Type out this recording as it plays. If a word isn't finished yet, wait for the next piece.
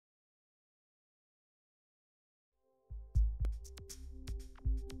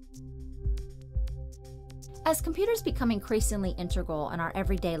As computers become increasingly integral in our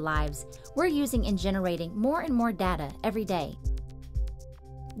everyday lives, we're using and generating more and more data every day.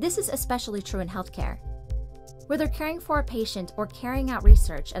 This is especially true in healthcare. Whether caring for a patient or carrying out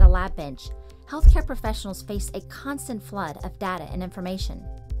research at a lab bench, healthcare professionals face a constant flood of data and information.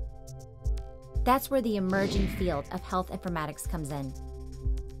 That's where the emerging field of health informatics comes in.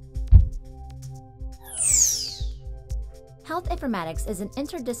 Health informatics is an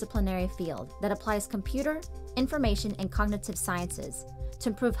interdisciplinary field that applies computer, information, and cognitive sciences to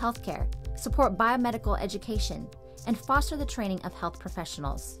improve healthcare, support biomedical education, and foster the training of health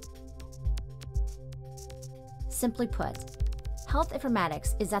professionals. Simply put, health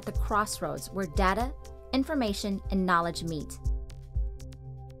informatics is at the crossroads where data, information, and knowledge meet.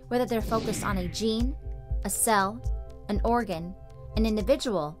 Whether they're focused on a gene, a cell, an organ, an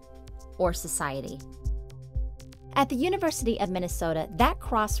individual, or society. At the University of Minnesota, that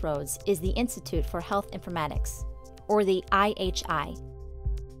crossroads is the Institute for Health Informatics, or the IHI.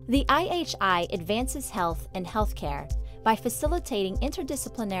 The IHI advances health and healthcare by facilitating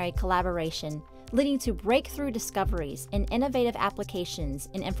interdisciplinary collaboration, leading to breakthrough discoveries and innovative applications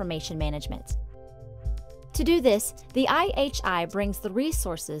in information management. To do this, the IHI brings the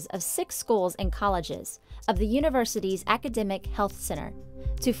resources of 6 schools and colleges of the university's Academic Health Center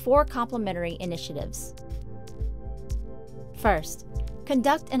to 4 complementary initiatives. First,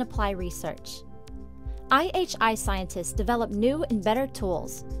 conduct and apply research. IHI scientists develop new and better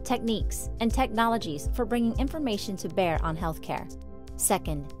tools, techniques, and technologies for bringing information to bear on healthcare.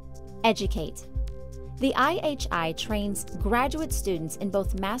 Second, educate. The IHI trains graduate students in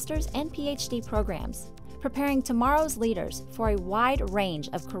both master's and PhD programs, preparing tomorrow's leaders for a wide range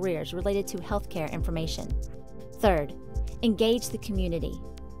of careers related to healthcare information. Third, engage the community.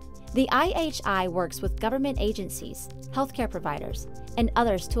 The IHI works with government agencies, healthcare providers, and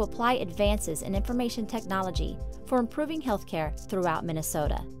others to apply advances in information technology for improving healthcare throughout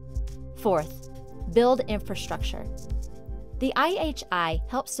Minnesota. Fourth, build infrastructure. The IHI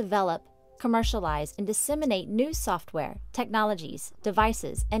helps develop, commercialize, and disseminate new software, technologies,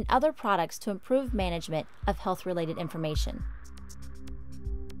 devices, and other products to improve management of health-related information.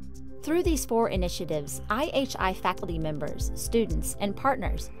 Through these 4 initiatives, IHI faculty members, students, and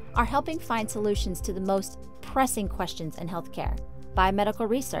partners are helping find solutions to the most pressing questions in healthcare, biomedical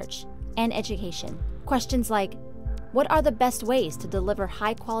research, and education. Questions like, what are the best ways to deliver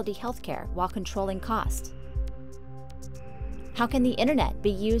high-quality healthcare while controlling cost? How can the internet be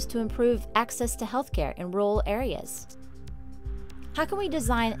used to improve access to healthcare in rural areas? How can we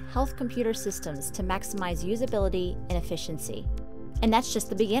design health computer systems to maximize usability and efficiency? And that's just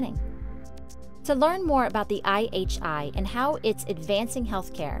the beginning. To learn more about the IHI and how it's advancing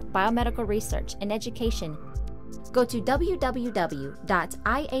healthcare, biomedical research, and education, go to www.ihi.umn.edu.